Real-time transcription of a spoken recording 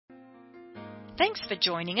Thanks for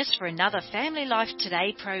joining us for another Family Life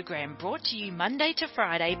Today program brought to you Monday to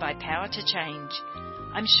Friday by Power to Change.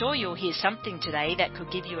 I'm sure you'll hear something today that could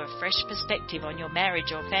give you a fresh perspective on your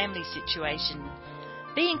marriage or family situation.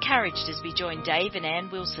 Be encouraged as we join Dave and Ann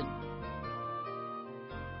Wilson.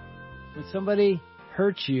 When somebody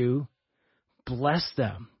hurts you, bless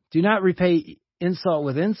them. Do not repay insult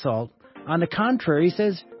with insult. On the contrary, he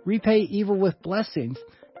says, repay evil with blessings,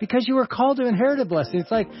 because you were called to inherit a blessing. It's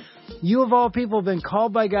like you of all people have been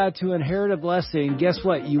called by God to inherit a blessing. Guess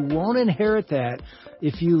what? You won't inherit that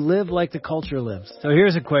if you live like the culture lives. So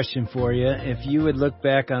here's a question for you. If you would look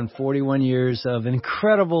back on 41 years of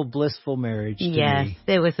incredible, blissful marriage to Yes, me.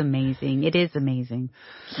 it was amazing. It is amazing.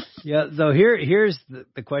 Yeah, so here's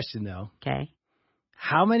the question, though. Okay.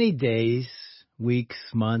 How many days, weeks,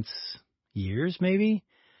 months, years maybe,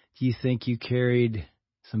 do you think you carried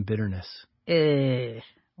some bitterness?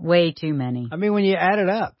 Way too many. I mean, when you add it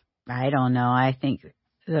up. I don't know. I think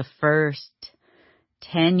the first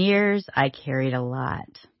 10 years, I carried a lot.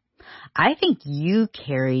 I think you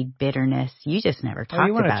carried bitterness. You just never talked about it.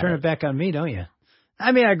 You want to turn it back on me, don't you?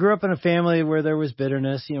 I mean, I grew up in a family where there was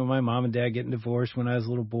bitterness. You know, my mom and dad getting divorced when I was a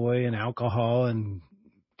little boy, and alcohol, and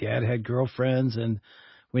dad had girlfriends, and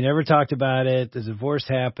we never talked about it. The divorce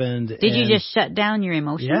happened. Did you just shut down your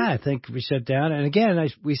emotions? Yeah, I think we shut down. And again,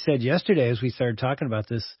 we said yesterday as we started talking about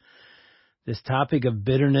this topic of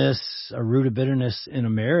bitterness, a root of bitterness in a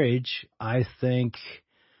marriage, I think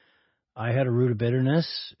I had a root of bitterness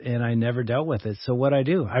and I never dealt with it. So what I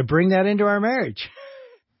do, I bring that into our marriage.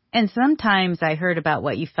 And sometimes I heard about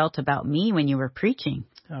what you felt about me when you were preaching.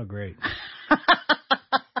 Oh, great.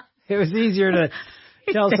 It was easier to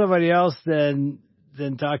tell somebody else than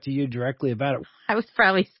talk to you directly about it. I was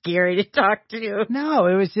probably scary to talk to you. No,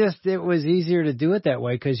 it was easier to do it that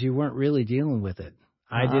way because you weren't really dealing with it.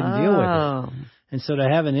 I didn't deal with it. And so to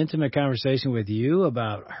have an intimate conversation with you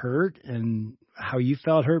about hurt and how you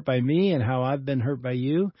felt hurt by me and how I've been hurt by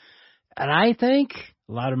you, and I think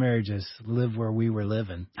a lot of marriages live where we were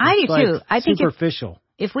living. I do too. I think superficial.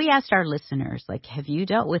 If we asked our listeners, like, have you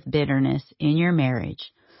dealt with bitterness in your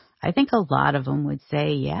marriage? I think a lot of them would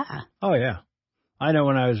say, yeah. Oh, yeah. I know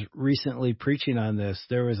when I was recently preaching on this,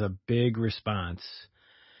 there was a big response.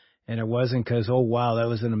 And it wasn't because, oh, wow, that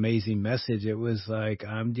was an amazing message. It was like,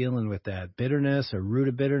 I'm dealing with that. Bitterness, a root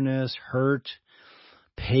of bitterness, hurt,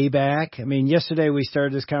 payback. I mean, yesterday we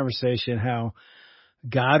started this conversation how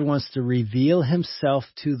God wants to reveal himself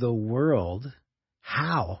to the world.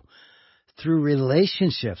 How? Through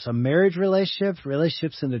relationships, a marriage relationship,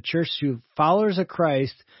 relationships in the church, through followers of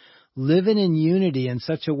Christ, living in unity in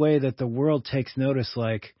such a way that the world takes notice,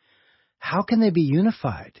 like, how can they be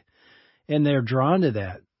unified? And they're drawn to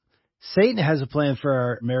that. Satan has a plan for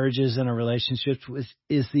our marriages and our relationships, which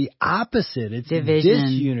is the opposite. It's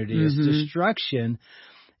division. Disunity. It's destruction.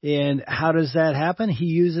 And how does that happen? He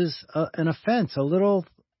uses an offense, a little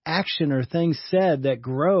action or thing said that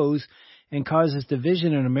grows and causes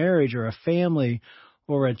division in a marriage or a family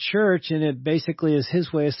or a church. And it basically is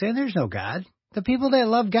his way of saying there's no God. The people that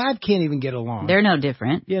love God can't even get along. They're no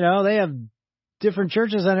different. You know, they have different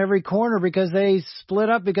churches on every corner because they split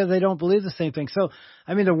up because they don't believe the same thing. So,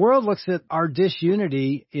 I mean, the world looks at our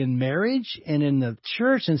disunity in marriage and in the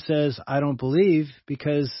church and says, I don't believe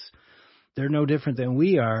because they're no different than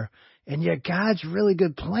we are. And yet God's really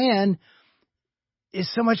good plan is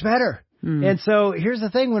so much better. And so here's the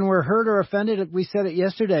thing. When we're hurt or offended, we said it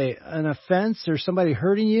yesterday, an offense or somebody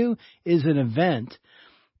hurting you is an event.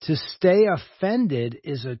 To stay offended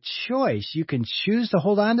is a choice. You can choose to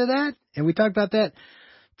hold on to that. And we talked about that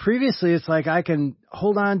previously. It's like I can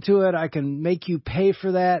hold on to it. I can make you pay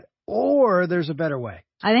for that. Or there's a better way.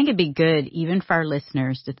 I think it'd be good, even for our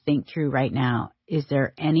listeners, to think through right now. Is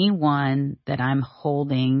there anyone that I'm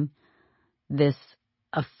holding this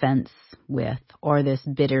offense with or this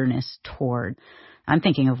bitterness toward? I'm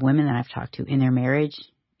thinking of women that I've talked to in their marriage.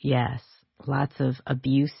 Yes. Lots of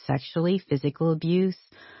abuse sexually, physical abuse.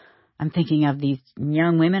 I'm thinking of these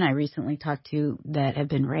young women I recently talked to that have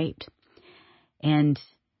been raped. And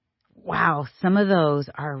wow, some of those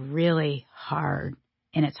are really hard,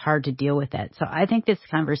 and it's hard to deal with that. So I think this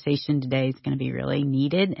conversation today is going to be really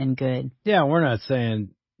needed and good. Yeah, we're not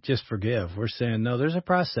saying just forgive. We're saying, no, there's a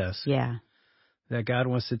process. Yeah. That God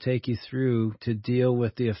wants to take you through to deal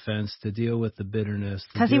with the offense, to deal with the bitterness.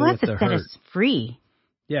 Because he wants to set us free.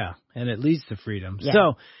 Yeah, and it leads to freedom. Yeah.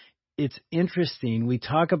 So it's interesting. We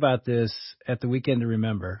talk about this at the Weekend to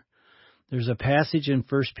Remember. There's a passage in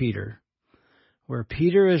 1 Peter where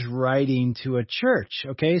Peter is writing to a church.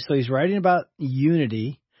 Okay, so he's writing about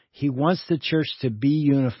unity. He wants the church to be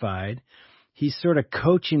unified. He's sort of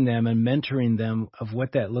coaching them and mentoring them of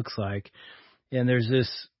what that looks like. And there's this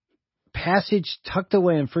passage tucked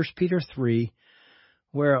away in 1 Peter 3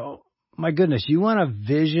 where, oh, my goodness, you want a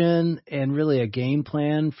vision and really a game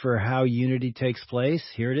plan for how unity takes place?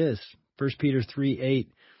 Here it is, 1 Peter 3:8.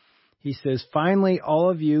 He says, finally, all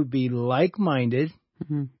of you be like-minded.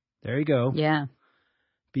 Mm-hmm. There you go. Yeah.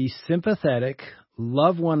 Be sympathetic,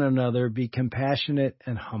 love one another, be compassionate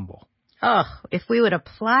and humble. Oh, if we would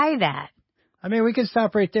apply that. I mean, we could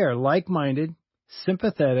stop right there. Like-minded,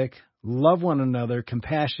 sympathetic, love one another,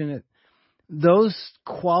 compassionate. Those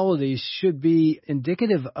qualities should be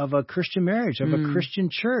indicative of a Christian marriage, of a Christian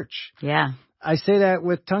church. Yeah. I say that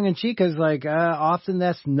with tongue in cheek because, often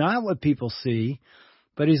that's not what people see.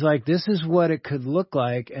 But he's like, this is what it could look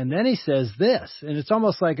like. And then he says this. And it's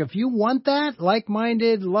almost like if you want that,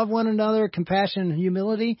 like-minded, love one another, compassion and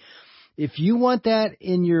humility, if you want that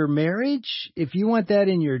in your marriage, if you want that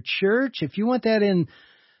in your church, if you want that in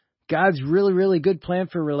God's really, really good plan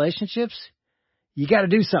for relationships, you got to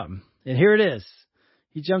do something. And here it is.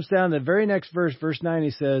 He jumps down the very next verse, verse 9,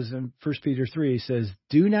 he says, in 1 Peter 3, he says,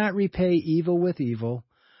 do not repay evil with evil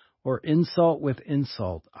or insult with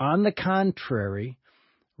insult. On the contrary,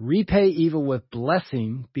 repay evil with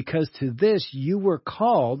blessing, because to this you were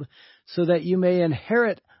called so that you may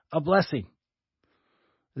inherit a blessing.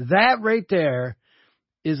 That right there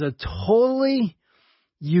is a totally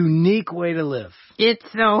unique way to live. It's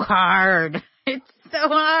so hard. It's so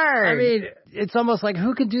hard. I mean, it's almost like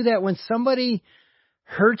who could do that when somebody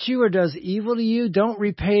hurts you or does evil to you? Don't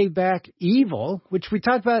repay back evil, which we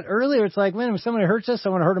talked about earlier. It's like, man, when somebody hurts us, I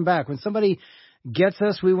want to hurt them back. When somebody gets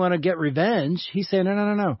us, we want to get revenge. He's saying,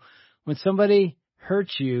 no. When somebody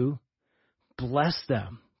hurts you, bless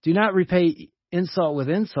them. Do not repay insult with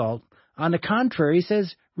insult. On the contrary, he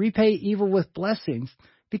says, repay evil with blessings,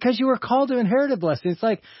 because you were called to inherit a blessing. It's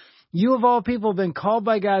like you of all people have been called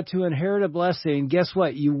by God to inherit a blessing. Guess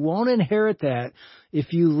what? You won't inherit that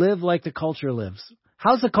if you live like the culture lives.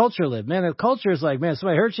 How's the culture live? Man, the culture is like, man,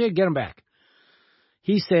 somebody hurts you, get them back.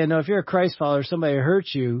 He's saying, no, if you're a Christ follower, somebody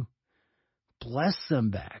hurts you, bless them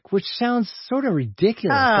back, which sounds sort of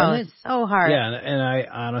ridiculous, doesn't it? It's so hard. Yeah, and I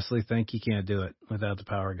honestly think you can't do it without the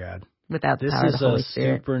power of God. Without the power of the Holy Spirit.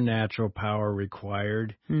 This is a supernatural power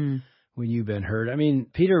required when you've been hurt. I mean,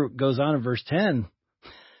 Peter goes on in verse 10.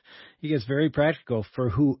 He gets very practical. For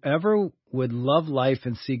whoever would love life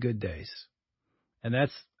and see good days. And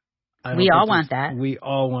that's... We all want that. We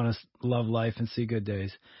all want to love life and see good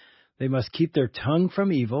days. They must keep their tongue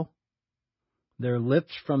from evil, their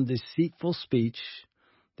lips from deceitful speech.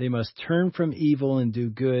 They must turn from evil and do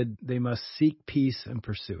good. They must seek peace and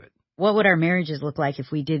pursue it. What would our marriages look like if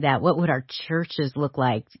we did that? What would our churches look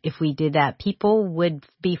like if we did that? People would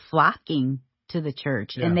be flocking to the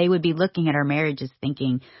church, and they would be looking at our marriages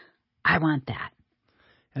thinking, I want that.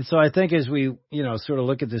 And so I think as we, sort of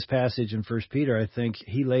look at this passage in 1 Peter, I think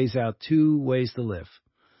he lays out two ways to live.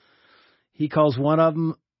 He calls one of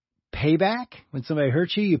them payback. When somebody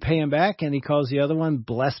hurts you, you pay them back. And he calls the other one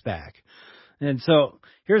bless back. And so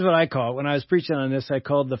here's what I call it. When I was preaching on this, I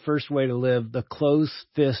called the first way to live the closed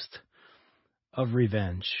fist of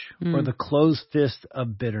revenge or the closed fist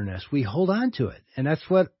of bitterness. We hold on to it. And that's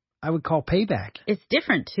what I would call payback. It's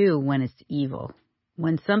different, too, when it's evil.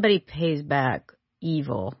 When somebody pays back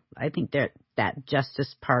evil, I think that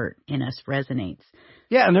justice part in us resonates.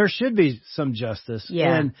 Yeah, and there should be some justice.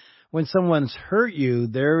 Yeah. And when someone's hurt you,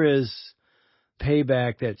 there is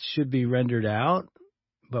payback that should be rendered out,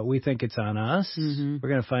 but we think it's on us. Mm-hmm. We're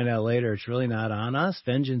going to find out later it's really not on us.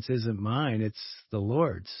 Vengeance isn't mine. It's the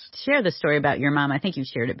Lord's. Share the story about your mom. I think you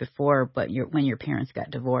shared it before, but when your parents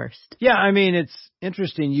got divorced. Yeah, I mean, it's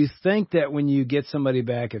interesting. You think that when you get somebody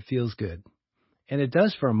back, it feels good. And it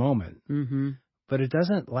does for a moment. Mm-hmm. But it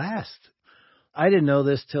doesn't last. I didn't know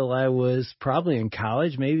this till I was probably in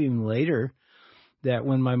college, maybe even later, that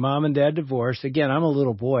when my mom and dad divorced, again, I'm a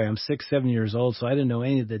little boy. I'm 6, 7 years old, so I didn't know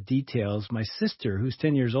any of the details. My sister, who's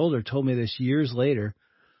 10 years older, told me this years later.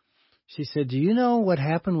 She said, do you know what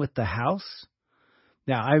happened with the house?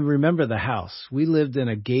 Now, I remember the house. We lived in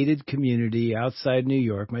a gated community outside New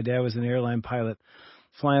York. My dad was an airline pilot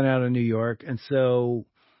flying out of New York, and so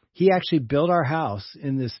he actually built our house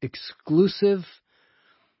in this exclusive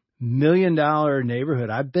 $1 million neighborhood.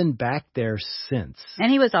 I've been back there since.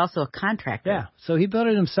 And he was also a contractor. Yeah, so he built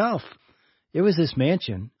it himself. It was this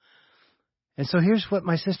mansion. And so here's what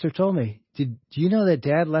my sister told me. Do you know that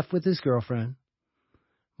Dad left with his girlfriend?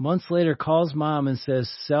 Months later, calls Mom and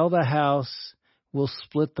says, sell the house, we'll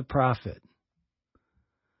split the profit.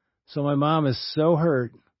 So my mom is so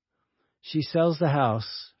hurt, she sells the house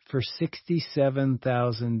for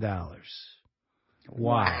 $67,000.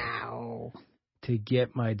 Wow. To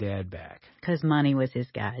get my dad back. Because money was his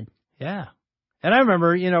God. Yeah. And I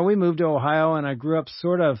remember, we moved to Ohio, and I grew up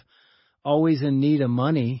sort of always in need of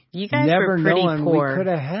money. You guys never were pretty knowing poor. We could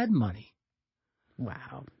have had money.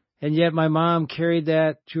 Wow. And yet my mom carried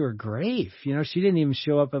that to her grave. She didn't even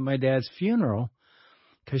show up at my dad's funeral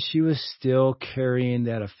because she was still carrying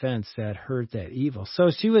that offense, that hurt, that evil.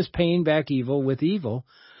 So she was paying back evil with evil.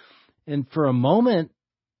 And for a moment,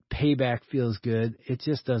 payback feels good. It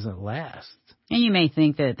just doesn't last. And you may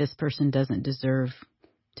think that this person doesn't deserve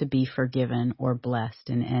to be forgiven or blessed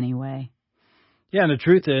in any way. Yeah, and the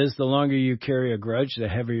truth is, the longer you carry a grudge, the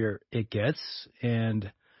heavier it gets.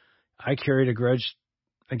 And I carried a grudge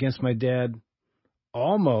against my dad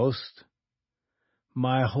almost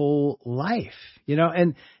my whole life,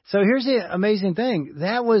 And so here's the amazing thing.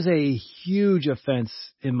 That was a huge offense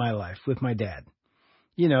in my life with my dad.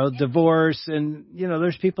 Divorce, and,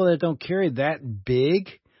 there's people that don't carry that big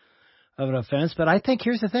of an offense. But I think,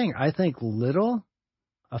 here's the thing. I think little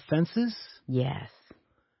offenses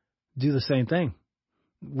do the same thing.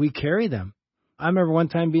 We carry them. I remember one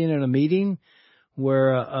time being in a meeting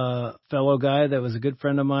where a fellow guy that was a good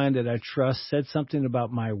friend of mine that I trust said something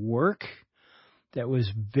about my work that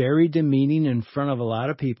was very demeaning in front of a lot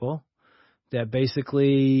of people, that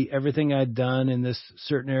basically everything I'd done in this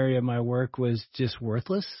certain area of my work was just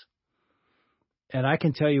worthless. And I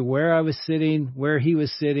can tell you where I was sitting, where he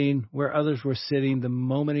was sitting, where others were sitting the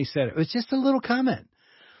moment he said it. It was just a little comment.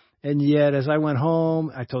 And yet, as I went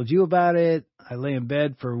home, I told you about it. I lay in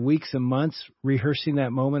bed for weeks and months rehearsing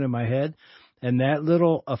that moment in my head. And that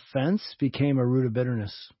little offense became a root of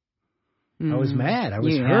bitterness. I was mad. I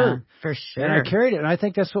was hurt. For sure. And I carried it. And I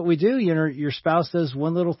think that's what we do. Your spouse does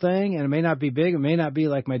one little thing, and it may not be big. It may not be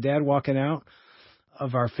like my dad walking out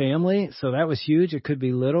of our family. So that was huge. It could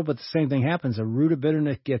be little, but the same thing happens. A root of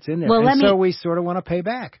bitterness gets in there. So we sort of want to pay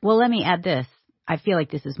back. Well, let me add this. I feel like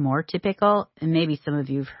this is more typical, and maybe some of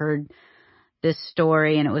you have heard this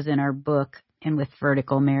story, and it was in our book, and with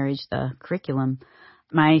Vertical Marriage, the curriculum.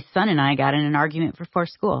 My son and I got in an argument before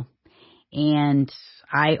school, and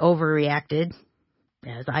I overreacted,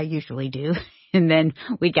 as I usually do, and then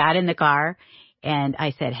we got in the car, and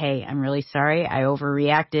I said, hey, I'm really sorry. I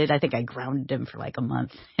overreacted. I think I grounded him for like a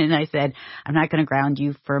month. And I said, I'm not going to ground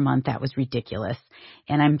you for a month. That was ridiculous.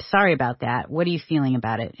 And I'm sorry about that. What are you feeling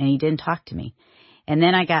about it? And he didn't talk to me. And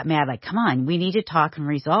then I got mad, like, come on, we need to talk and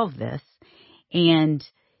resolve this. And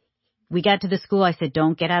we got to the school. I said,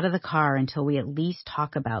 don't get out of the car until we at least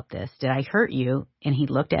talk about this. Did I hurt you? And he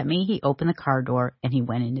looked at me. He opened the car door and he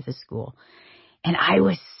went into the school. And I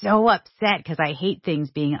was so upset because I hate things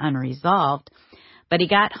being unresolved. But he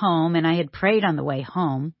got home, and I had prayed on the way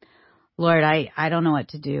home, Lord, I don't know what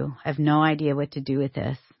to do. I have no idea what to do with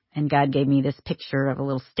this. And God gave me this picture of a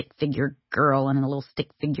little stick figure girl and a little stick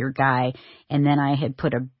figure guy. And then I had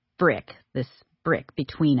put this brick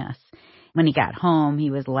between us. When he got home, he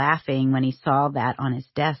was laughing when he saw that on his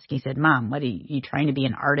desk. He said, Mom, what are you trying to be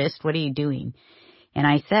an artist? What are you doing? And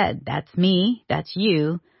I said, that's me. That's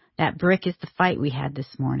you. That brick is the fight we had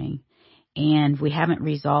this morning. And we haven't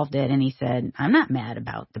resolved it. And he said, I'm not mad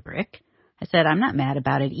about the brick. I said, I'm not mad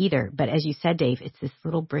about it either. But as you said, Dave, it's this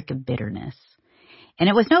little brick of bitterness. And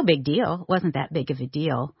it was no big deal. It wasn't that big of a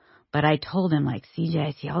deal. But I told him, like, CJ,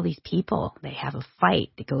 I see all these people. They have a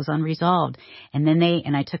fight that goes unresolved. And then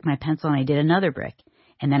I took my pencil and I did another brick.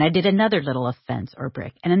 And then I did another little offense or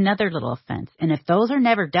brick and another little offense. And if those are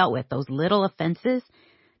never dealt with, those little offenses,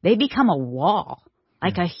 they become a wall,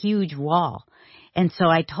 like a huge wall. And so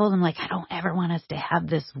I told him, like, I don't ever want us to have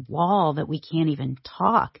this wall that we can't even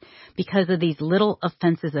talk because of these little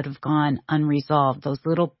offenses that have gone unresolved, those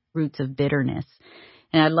little roots of bitterness.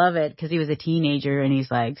 And I love it because he was a teenager and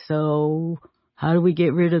he's like, so how do we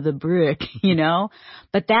get rid of the brick,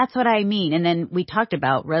 But that's what I mean. And then we talked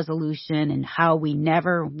about resolution and how we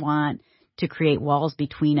never want to create walls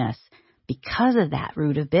between us because of that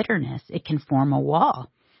root of bitterness. It can form a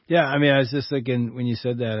wall. Yeah, I mean, I was just thinking when you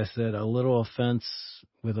said that, I said a little offense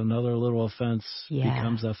with another little offense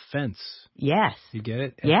becomes a fence. Yes. You get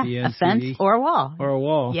it? Yeah, a fence or a wall. Or a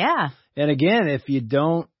wall. Yeah. And again, if you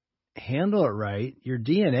don't handle it right, your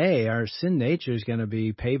DNA, our sin nature is going to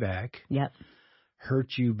be payback. Yep. Hurt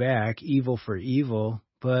you back, evil for evil.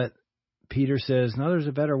 But Peter says, no, there's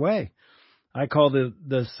a better way. I call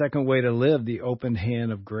the second way to live the open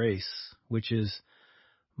hand of grace, which is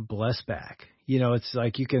bless back. It's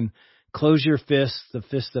like you can close your fist, the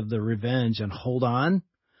fist of the revenge, and hold on.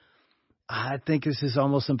 I think this is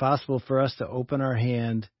almost impossible for us to open our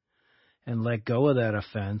hand and let go of that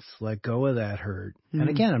offense, let go of that hurt. Mm-hmm. And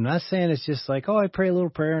again, I'm not saying it's just like, oh, I pray a little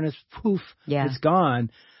prayer and it's poof, it's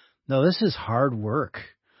gone. No, this is hard work.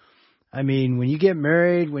 I mean, when you get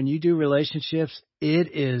married, when you do relationships,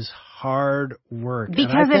 it is hard work.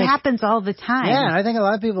 Because it happens all the time. Yeah, I think a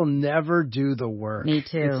lot of people never do the work. Me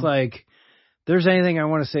too. It's like, if there's anything I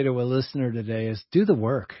want to say to a listener today is do the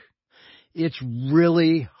work. It's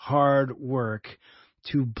really hard work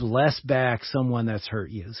to bless back someone that's hurt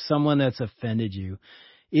you, someone that's offended you.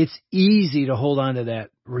 It's easy to hold on to that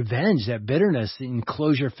revenge, that bitterness, and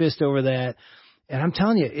close your fist over that. And I'm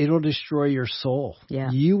telling you, it'll destroy your soul. Yeah.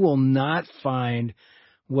 You will not find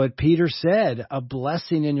what Peter said, a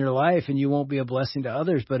blessing in your life, and you won't be a blessing to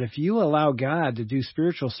others. But if you allow God to do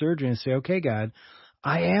spiritual surgery and say, okay, God,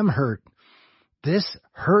 I am hurt. This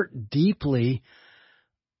hurt deeply.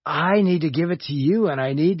 I need to give it to you, and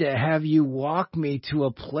I need to have you walk me to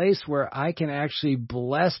a place where I can actually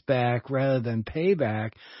bless back rather than pay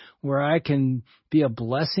back, where I can be a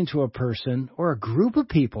blessing to a person or a group of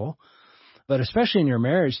people, but especially in your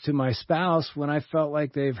marriage, to my spouse when I felt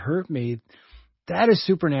like they've hurt me. That is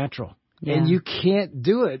supernatural, and you can't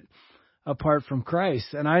do it apart from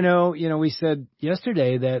Christ. And I know, we said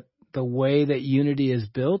yesterday that the way that unity is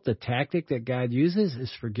built, the tactic that God uses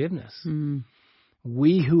is forgiveness. Mm.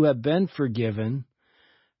 We who have been forgiven,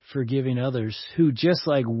 forgiving others who, just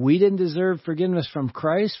like we didn't deserve forgiveness from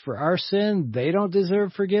Christ for our sin, they don't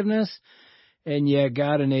deserve forgiveness, and yet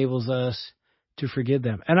God enables us to forgive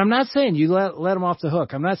them. And I'm not saying you let them off the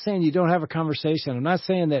hook. I'm not saying you don't have a conversation. I'm not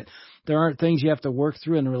saying that there aren't things you have to work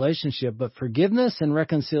through in the relationship, but forgiveness and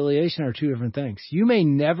reconciliation are two different things. You may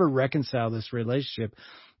never reconcile this relationship,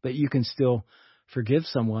 but you can still forgive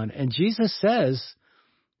someone. And Jesus says,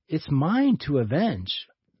 it's mine to avenge.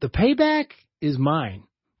 The payback is mine.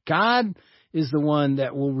 God is the one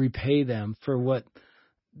that will repay them for what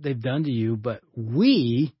they've done to you, but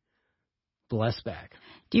we bless back.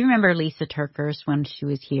 Do you remember Lisa Turkers when she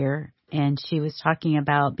was here? And she was talking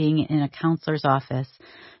about being in a counselor's office,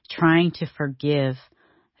 trying to forgive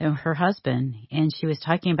her husband. And she was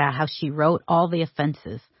talking about how she wrote all the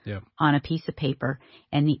offenses on a piece of paper.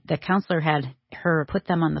 And the counselor had her put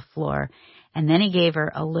them on the floor. And then he gave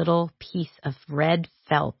her a little piece of red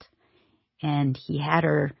felt. And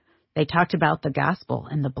they talked about the gospel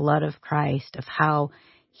and the blood of Christ, of how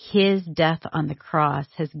his death on the cross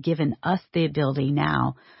has given us the ability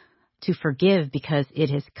now to forgive because it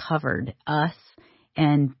has covered us.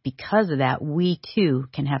 And because of that, we too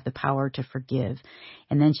can have the power to forgive.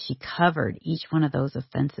 And then she covered each one of those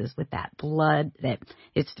offenses with that blood that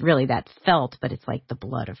it's really that felt, but it's like the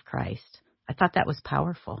blood of Christ. I thought that was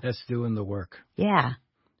powerful. That's doing the work. Yeah.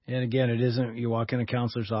 And again, it isn't you walk in a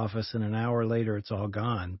counselor's office and an hour later it's all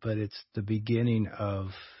gone, but it's the beginning of,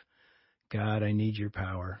 God, I need your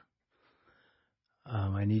power.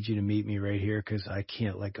 I need you to meet me right here because I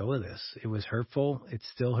can't let go of this. It was hurtful. It's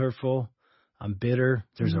still hurtful. I'm bitter.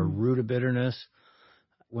 There's a root of bitterness.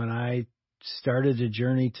 When I started a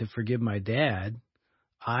journey to forgive my dad,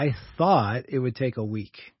 I thought it would take a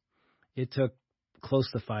week. It took close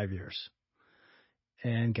to 5 years.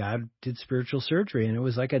 And God did spiritual surgery, and it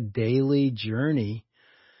was like a daily journey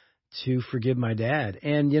to forgive my dad.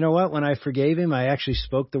 And you know what? When I forgave him, I actually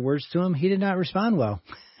spoke the words to him. He did not respond well.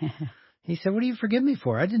 He said, what do you forgive me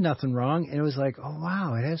for? I did nothing wrong. And it was like, oh,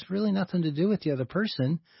 wow, it has really nothing to do with the other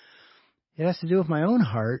person. It has to do with my own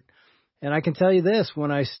heart. And I can tell you this,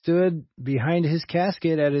 when I stood behind his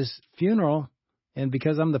casket at his funeral, and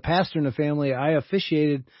because I'm the pastor in the family, I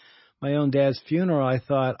officiated my own dad's funeral, I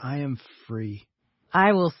thought, I am free.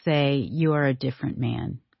 I will say you are a different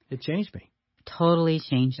man. It changed me. Totally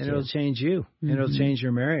changed you. And it'll change you. And it'll change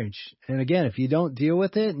your marriage. And again, if you don't deal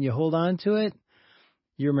with it and you hold on to it,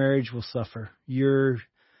 your marriage will suffer. Your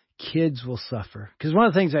kids will suffer. Because one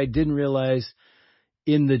of the things I didn't realize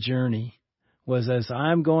in the journey was as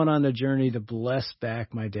I'm going on the journey to bless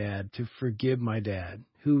back my dad, to forgive my dad,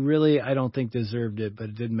 who really I don't think deserved it, but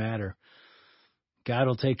it didn't matter. God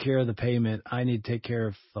will take care of the payment. I need to take care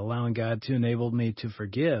of allowing God to enable me to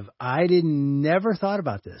forgive. I never thought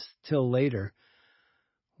about this till later.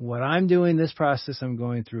 What I'm doing, this process I'm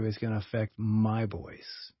going through is going to affect my boys.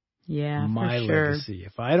 Yeah, my for sure. legacy.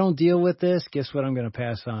 If I don't deal with this, guess what I'm going to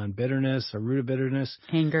pass on? Bitterness, a root of bitterness.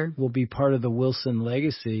 Anger. Will be part of the Wilson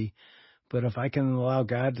legacy. But if I can allow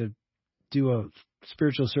God to do a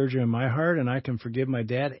spiritual surgery in my heart and I can forgive my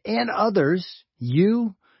dad and others,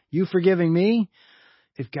 you forgiving me,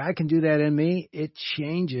 if God can do that in me, it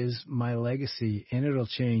changes my legacy and it'll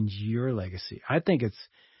change your legacy. I think it's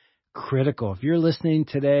critical. If you're listening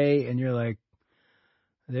today and you're like,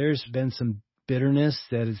 there's been some bitterness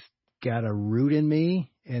that has got a root in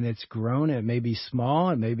me and it's grown, it may be small,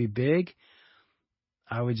 it may be big.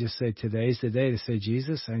 I would just say today's the day to say,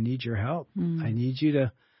 Jesus, I need your help. I need you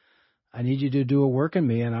to do a work in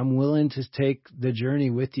me, and I'm willing to take the journey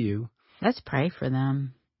with you. Let's pray for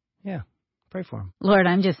them. Yeah, pray for them. Lord,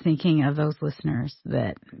 I'm just thinking of those listeners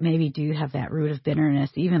that maybe do have that root of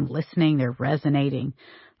bitterness. Even listening, they're resonating.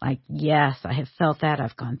 Like, yes, I have felt that.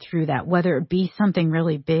 I've gone through that. Whether it be something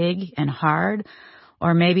really big and hard,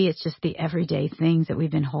 or maybe it's just the everyday things that we've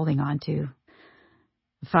been holding on to.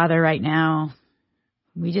 Father, right now,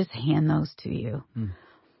 we just hand those to you.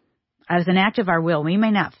 As an act of our will, we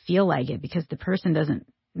may not feel like it because the person doesn't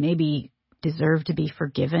maybe deserve to be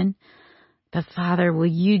forgiven. But Father, will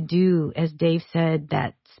you do, as Dave said,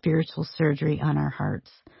 that spiritual surgery on our hearts?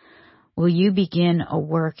 Will you begin a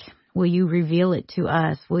work? Will you reveal it to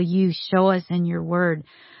us? Will you show us in your word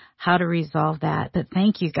how to resolve that? But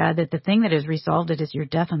thank you, God, that the thing that has resolved it is your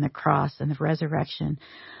death on the cross and the resurrection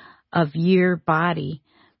of your body.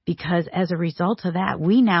 Because as a result of that,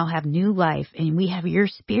 we now have new life and we have your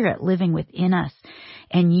spirit living within us.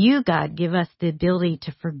 And you, God, give us the ability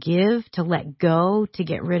to forgive, to let go, to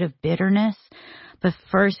get rid of bitterness. But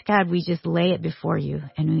first, God, we just lay it before you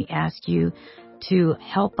and we ask you to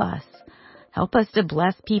help us. Help us to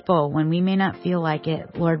bless people when we may not feel like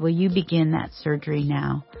it. Lord, will you begin that surgery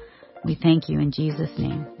now? We thank you in Jesus'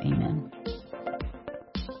 name. Amen.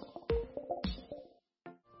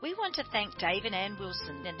 We want to thank Dave and Ann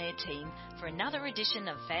Wilson and their team for another edition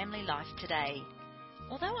of Family Life Today.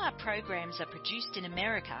 Although our programs are produced in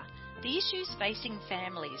America, the issues facing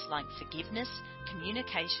families like forgiveness,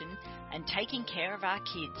 communication, and taking care of our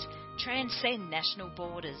kids transcend national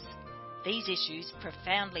borders. These issues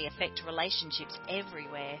profoundly affect relationships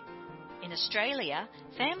everywhere. In Australia,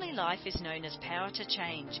 Family Life is known as Power to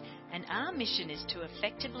Change, and our mission is to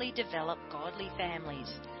effectively develop godly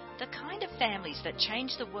families, the kind of families that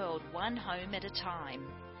change the world one home at a time.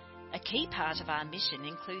 A key part of our mission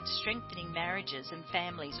includes strengthening marriages and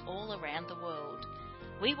families all around the world.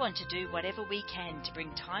 We want to do whatever we can to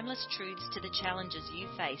bring timeless truths to the challenges you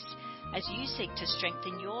face as you seek to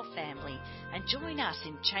strengthen your family and join us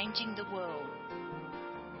in changing the world.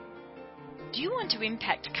 Do you want to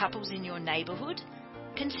impact couples in your neighbourhood?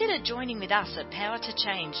 Consider joining with us at Power to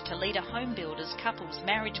Change to lead a home builders couples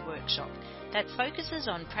marriage workshop that focuses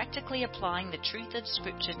on practically applying the truth of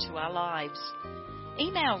Scripture to our lives.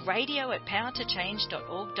 Email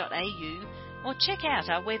radio@powertochange.org.au or check out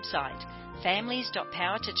our website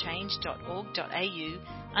families.powertochange.org.au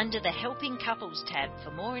under the Helping Couples tab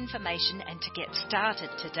for more information and to get started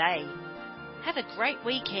today. Have a great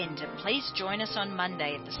weekend and please join us on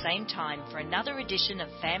Monday at the same time for another edition of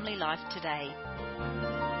Family Life Today.